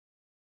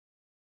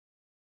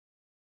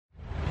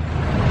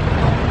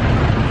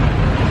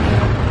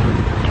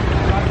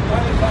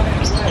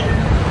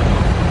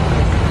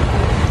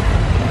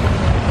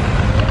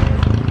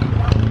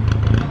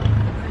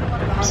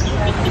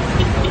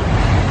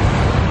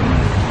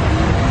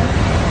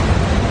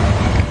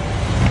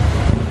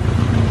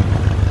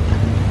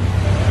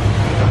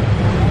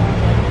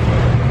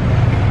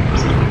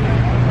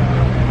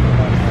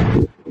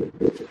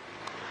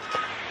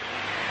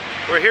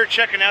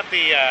checking out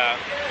the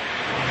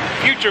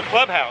future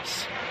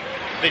clubhouse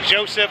that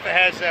Joseph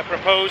has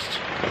proposed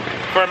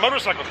for a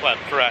motorcycle club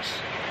for us.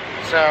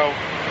 So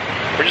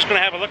we're just going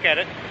to have a look at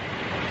it.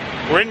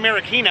 We're in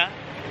Marikina.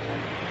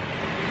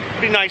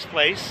 Pretty nice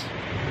place.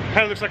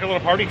 Kind of looks like a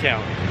little party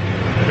town.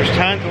 There's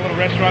tons of little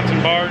restaurants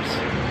and bars.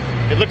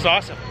 It looks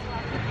awesome.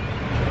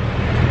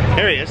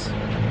 There he is.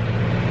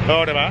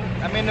 Oh, diba?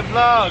 I'm in the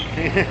vlog.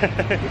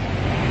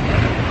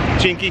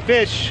 Chinky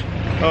fish.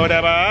 Oh,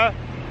 diba?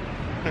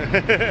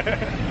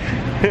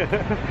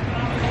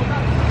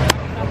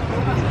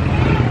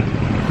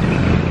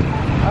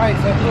 Alright,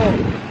 so cool.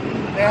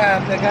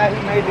 Yeah, the guy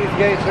who made these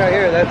gates right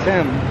here, that's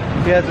him.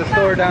 He has a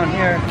store down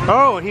here.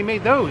 Oh, he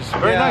made those.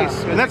 Very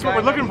nice. And that's what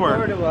we're looking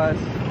for. To us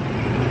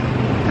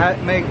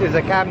is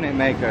a cabinet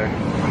maker.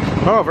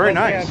 Oh, very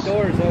nice. We have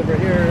doors over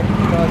here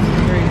across the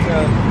street, so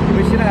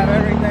we should have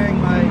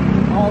everything like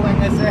all in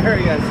this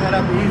area set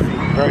up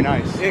easy. Very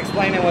nice. You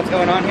explaining what's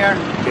going on here?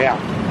 Yeah.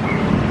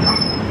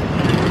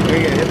 We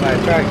get hit by a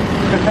truck.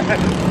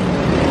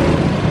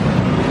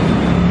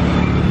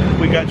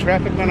 We got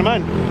traffic on the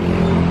mud.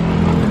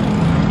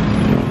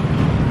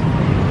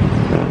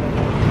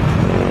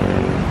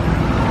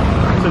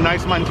 It's a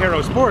nice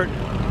Montero Sport.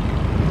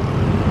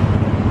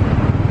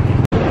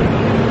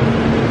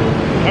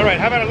 All right,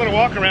 how about a little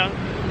walk around?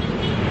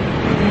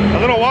 A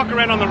little walk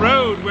around on the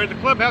road where the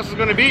clubhouse is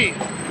going to be.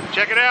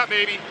 Check it out,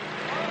 baby.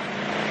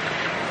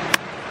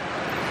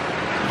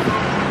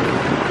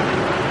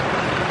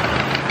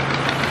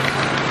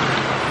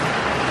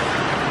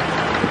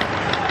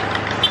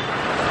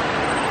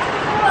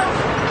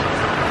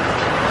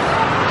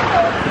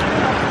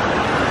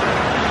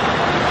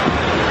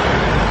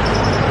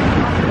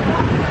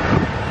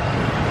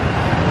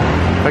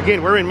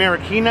 Again, we're in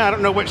Marikina. I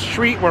don't know what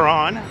street we're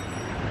on,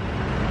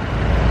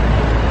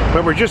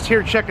 but we're just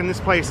here checking this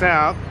place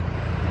out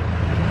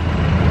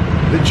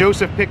that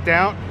Joseph picked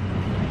out.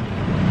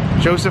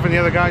 Joseph and the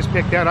other guys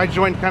picked out. I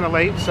joined kind of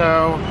late,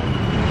 so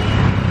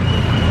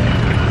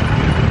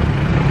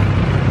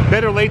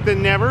better late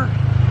than never.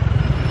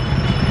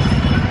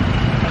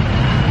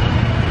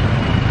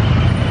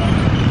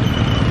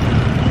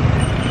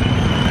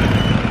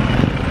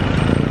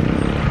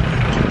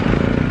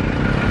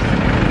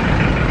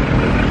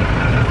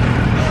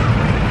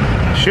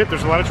 Shit,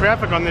 there's a lot of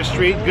traffic on this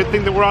street. Good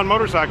thing that we're on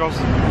motorcycles.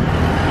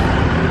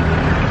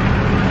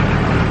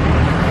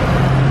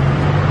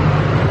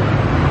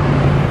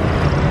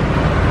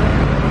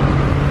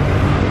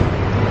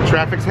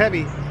 Traffic's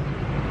heavy.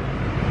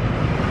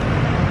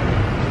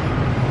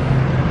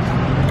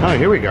 Oh,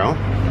 here we go.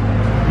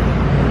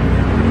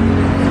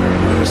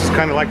 This is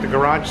kind of like the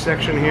garage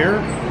section here.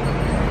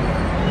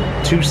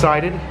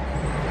 Two-sided.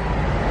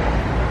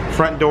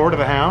 Front door to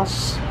the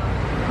house.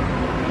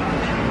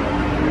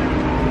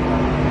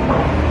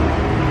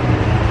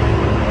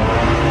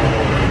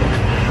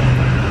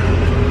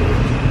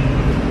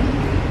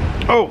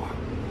 Oh.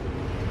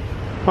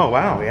 Oh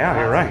wow, yeah,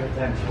 you're right.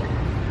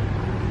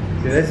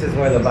 See, this is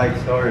where the bike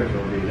storage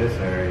will be, this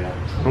area.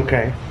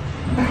 Okay.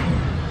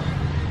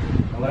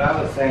 What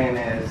I was saying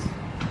is,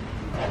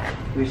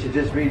 we should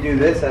just redo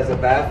this as a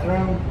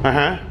bathroom.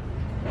 Uh-huh.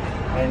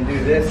 And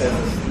do this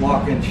as a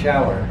walk-in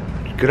shower.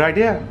 Good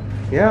idea.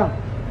 Yeah.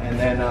 And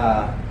then,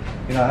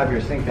 you know, have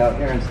your sink out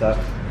here and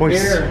stuff. Well,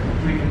 here,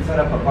 we can set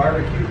up a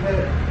barbecue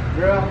pit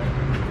grill.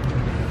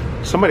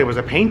 Somebody was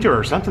a painter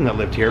or something that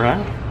lived here,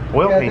 huh?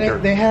 Oil painter.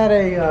 They had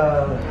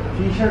a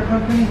t-shirt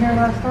company here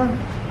last time.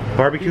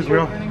 Barbecue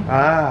grill?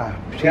 Ah,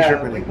 t-shirt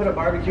company. We put a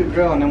barbecue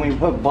grill and then we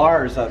put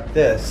bars up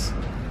this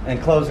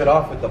and close it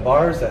off with the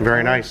bars.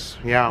 Very nice,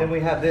 yeah. Then we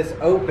have this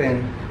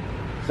open,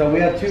 so we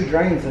have two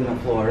drains in the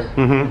floor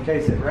in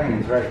case it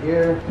rains, right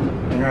here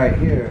and right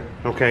here.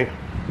 Okay.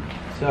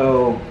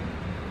 So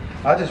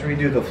I'll just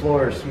redo the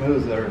floor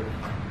smoother,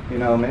 you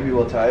know, maybe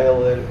we'll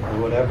tile it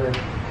or whatever.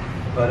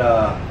 But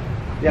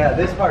yeah,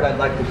 this part I'd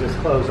like to just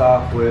close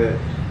off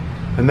with.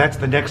 And that's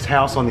the next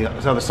house on the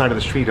other side of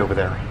the street over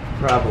there?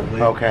 Probably.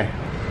 Okay.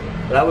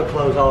 But I would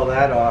close all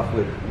that off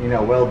with, you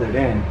know, welded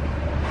in.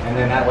 And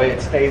then that way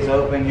it stays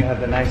open, you have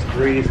the nice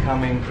breeze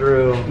coming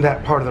through.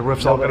 That part of the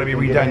roof's all going to be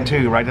redone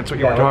too, right? That's what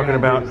you were talking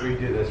about?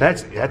 Redo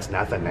this. That's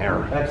nothing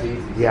there. That's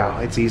easy. Yeah,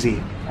 it's easy.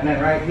 And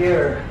then right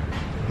here.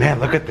 Man,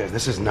 look at this.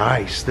 This is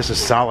nice. This is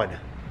solid.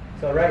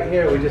 So right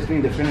here, we just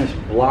need to finish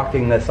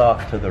blocking this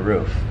off to the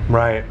roof.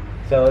 Right.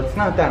 So it's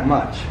not that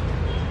much.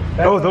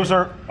 Those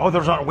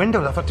aren't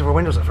windows. I thought they were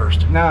windows at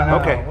first. No, no.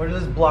 Okay. We'll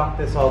just block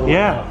this all the way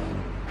off.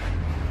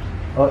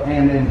 Oh,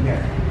 and in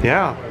here.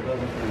 Yeah.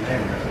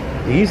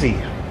 Easy.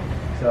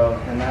 So,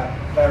 and that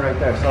right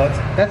there. So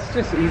that's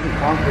just easy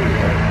concrete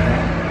work.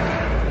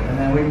 And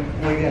then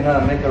we can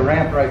make a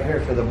ramp right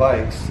here for the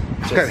bikes.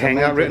 It's got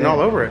Hangout written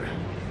all over it.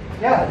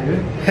 Yeah,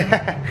 dude.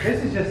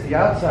 This is just the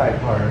outside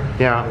part.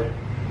 Yeah.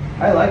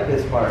 I like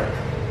this part.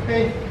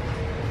 Hey.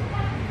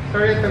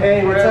 Sorry it took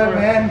Hey, what's forever. up,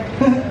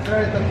 man?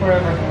 Sorry it took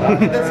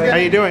forever. How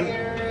you doing?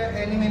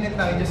 Any minute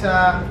now, just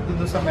to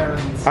do some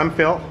errands. I'm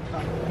Phil.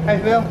 Hi,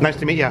 Phil. Nice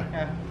to meet you.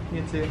 Yeah,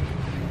 you too.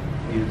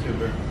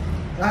 YouTuber.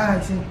 Ah, I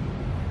see.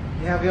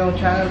 You have your own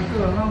channel too,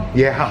 no?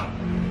 Yeah.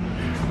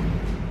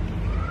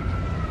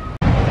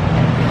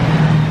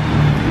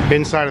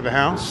 Inside of the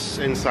house,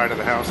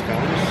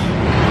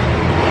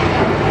 guys.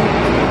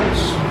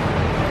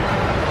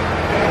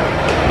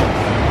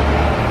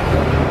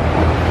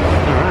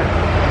 Alright.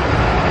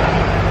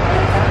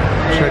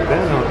 Check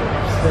that out.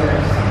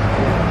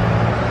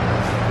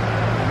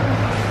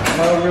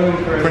 No room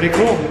for Pretty a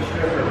cool.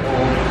 stripper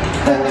pole.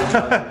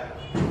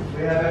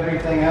 We have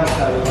everything else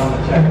that was on the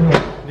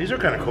checklist. These are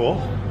kind of cool.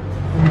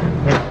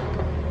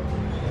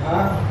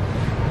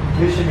 Huh?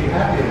 You should be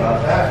happy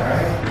about that,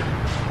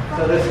 right?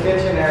 So this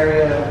kitchen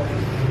area,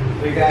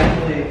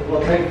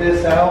 we'll take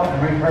this out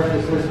and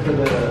repurpose this for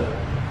the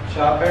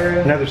shop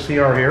area. Another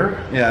CR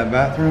here. Yeah,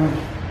 bathroom.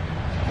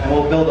 And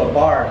we'll build a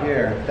bar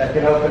here that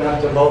can open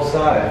up to both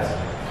sides.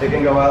 It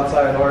can go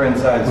outside or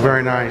inside. So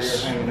Very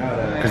nice.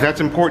 Because that's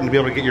important to be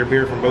able to get your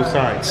beer from both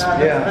sides.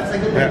 Yeah. That's a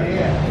good Yeah.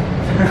 idea.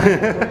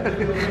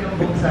 On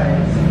both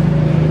sides.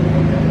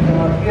 Come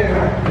up here.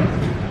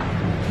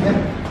 Yep,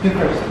 you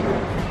first.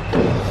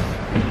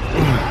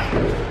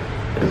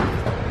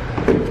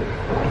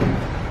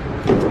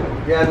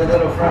 Yeah, the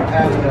little front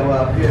patio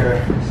up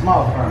here.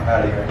 Small front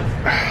patio.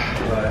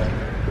 But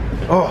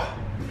Oh,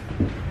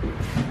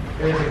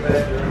 here's your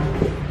bedroom.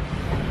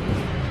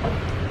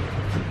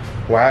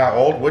 wow,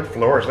 old wood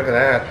floors. Look at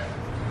that.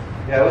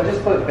 Yeah, we'll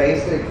just put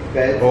basic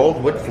beds.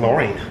 Old wood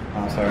flooring.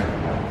 I'm sorry.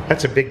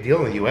 That's a big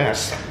deal in the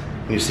US.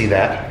 You see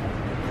that?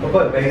 We'll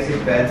put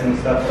basic beds and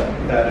stuff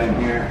like that in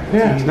here.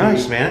 Yeah, it's TV.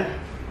 nice, man.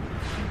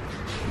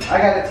 I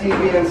got a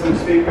TV and some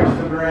speakers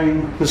to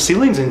bring. The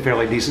ceiling's in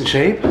fairly decent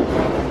shape.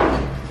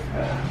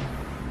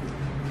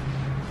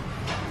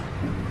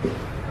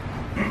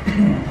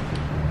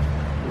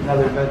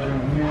 Another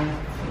bedroom here.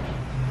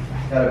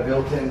 Got a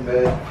built-in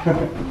bed.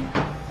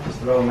 Just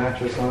throw a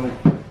mattress on it.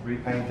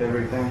 Repaint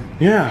everything.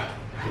 Yeah.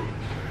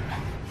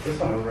 This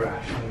one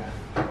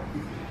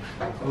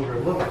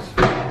overlooks.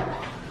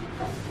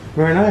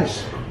 Very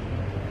nice.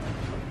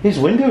 These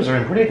windows are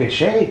in pretty good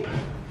shape.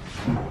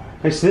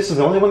 This is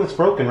the only one that's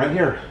broken right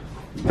here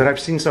that I've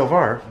seen so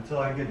far. Until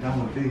I get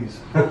done with these.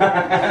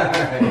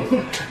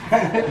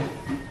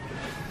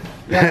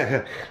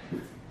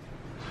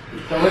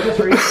 So we'll just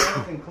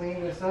repaint and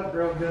clean this up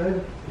real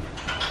good.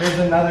 Here's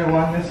another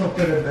one. This will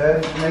fit a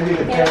bed. Maybe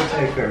the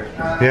caretaker.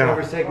 Yeah.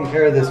 Whoever's taking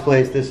care of this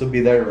place, this will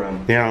be their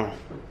room. Yeah.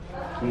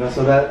 You know,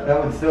 so that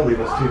would still leave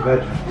us 2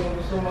 bedrooms.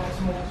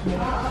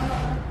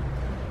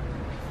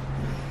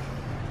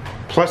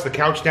 Plus the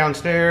couch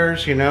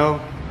downstairs, you know,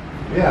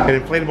 Yeah. an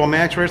inflatable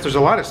mattress. There's a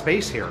lot of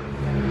space here.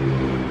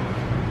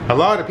 A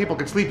lot of people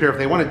could sleep here if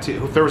they wanted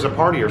to, if there was a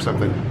party or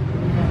something.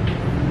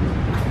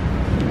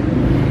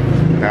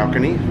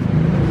 Balcony.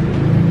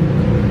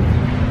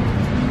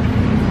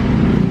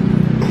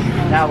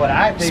 Now what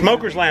I think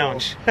Smoker's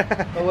lounge.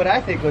 But what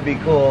I think would be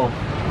cool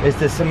is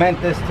to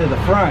cement this to the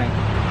front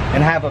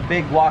and have a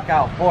big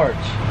walkout porch.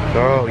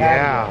 Oh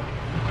yeah.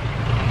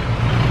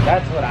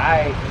 That's what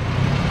I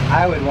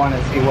would want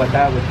to see what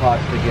that would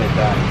cost to get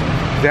done.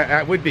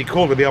 That would be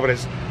cool to be able to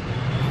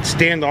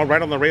stand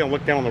right on the rail and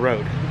look down the road.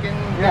 You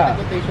can get a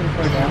quotation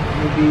for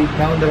that. Maybe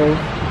down the road.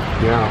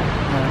 Yeah.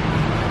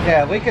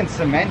 Yeah, we can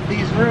cement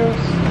these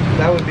roofs.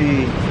 That would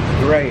be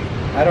great.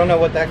 I don't know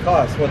what that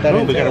costs. What that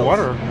Oh, we got a entails.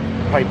 water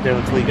pipe there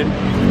that's leaking.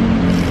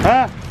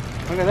 Ah,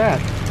 look at that.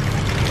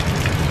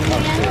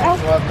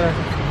 Water,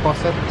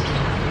 faucet.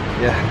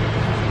 Yeah.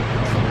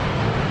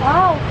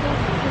 Wow.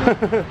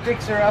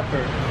 Fixer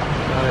upper.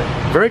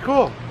 Very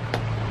cool.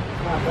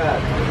 Not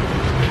bad.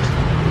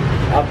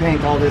 I'll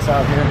paint all this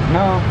out here.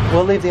 No,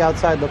 we'll leave the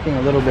outside looking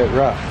a little bit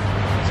rough,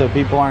 so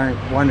people aren't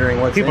wondering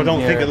what's People in don't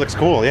here. think it looks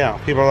cool, yeah.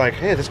 People are like,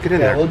 hey, let's get in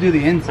Yeah, there. we'll do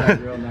the inside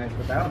real nice,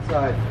 but the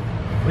outside,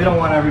 we don't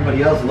want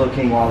everybody else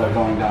looking while they're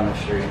going down the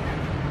street.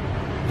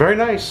 Very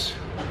nice.